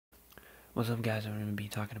What's up, guys? I'm going to be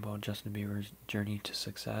talking about Justin Bieber's journey to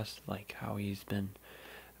success, like how he's been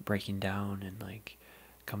breaking down and like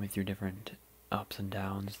coming through different ups and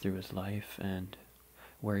downs through his life and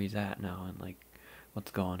where he's at now and like what's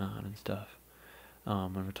going on and stuff.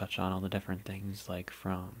 I'm going to touch on all the different things like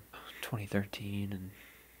from 2013 and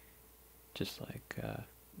just like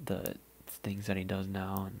the things that he does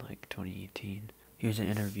now in like 2018. Here's an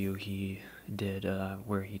interview he did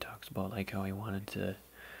where he talks about like how he wanted to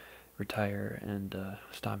retire and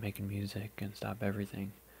stop making music and stop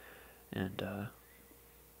everything, and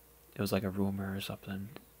it was like a rumor or something,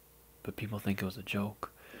 but people think it was a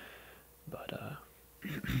joke, but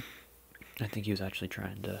I think he was actually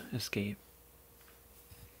trying to escape.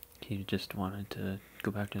 He just wanted to go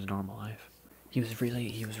back to his normal life. He was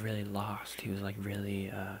really lost. He was like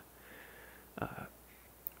really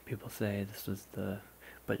people say this was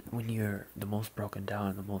but when you're the most broken down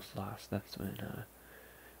and the most lost, that's when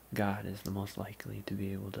God is the most likely to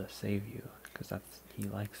be able to save you, because he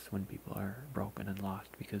likes when people are broken and lost,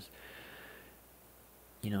 because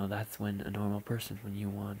that's when a normal person, when you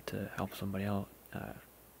want to help somebody out,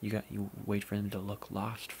 you wait for them to look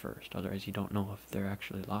lost first, otherwise you don't know if they're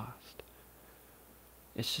actually lost.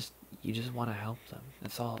 It's just, you just want to help them.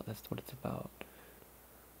 That's what it's about.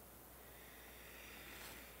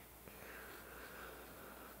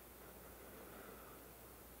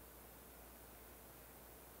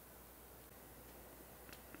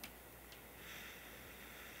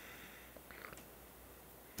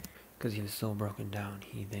 Because he was so broken down,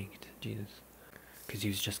 he thanked Jesus. Because he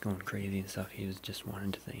was just going crazy and stuff. He was just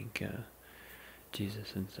wanting to thank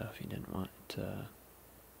Jesus and stuff. He didn't want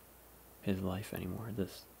his life anymore.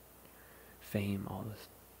 This fame, all this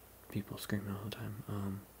people screaming all the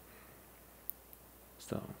time.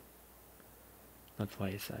 So that's why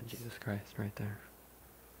he said Jesus Christ right there.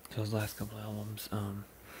 So his last couple albums,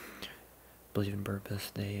 Believe in Purpose,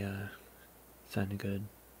 they send a good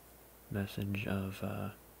message of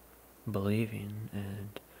believing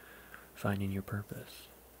and finding your purpose.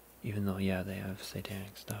 Even though, yeah, they have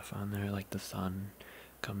satanic stuff on there, like the sun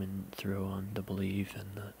coming through on the belief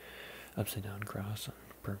and the upside down cross on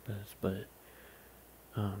purpose, but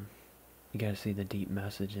you gotta see the deep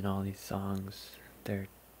message in all these songs. They're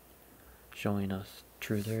showing us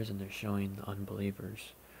truthers, and they're showing the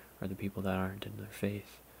unbelievers, or the people that aren't in their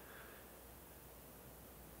faith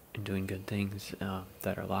and doing good things,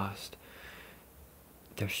 that are lost.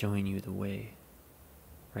 They're showing you the way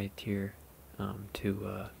right here,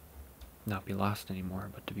 to not be lost anymore,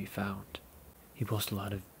 but to be found. He posts a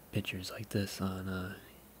lot of pictures like this on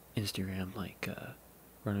Instagram, like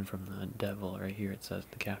running from the devil. Right here it says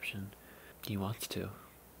the caption. He wants to,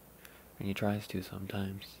 and he tries to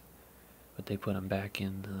sometimes, but they put him back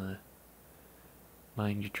in the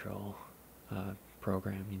mind control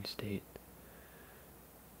programming state,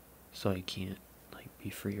 so he can't like be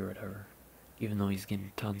free or whatever, even though he's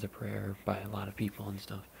getting tons of prayer by a lot of people and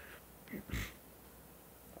stuff.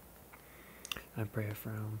 I pray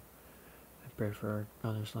for him. I pray for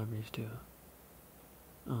other celebrities too,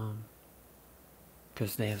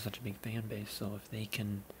 because they have such a big fan base. So if they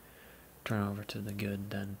can turn over to the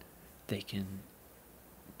good, then they can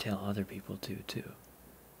tell other people to too.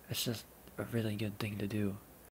 It's just a really good thing to do.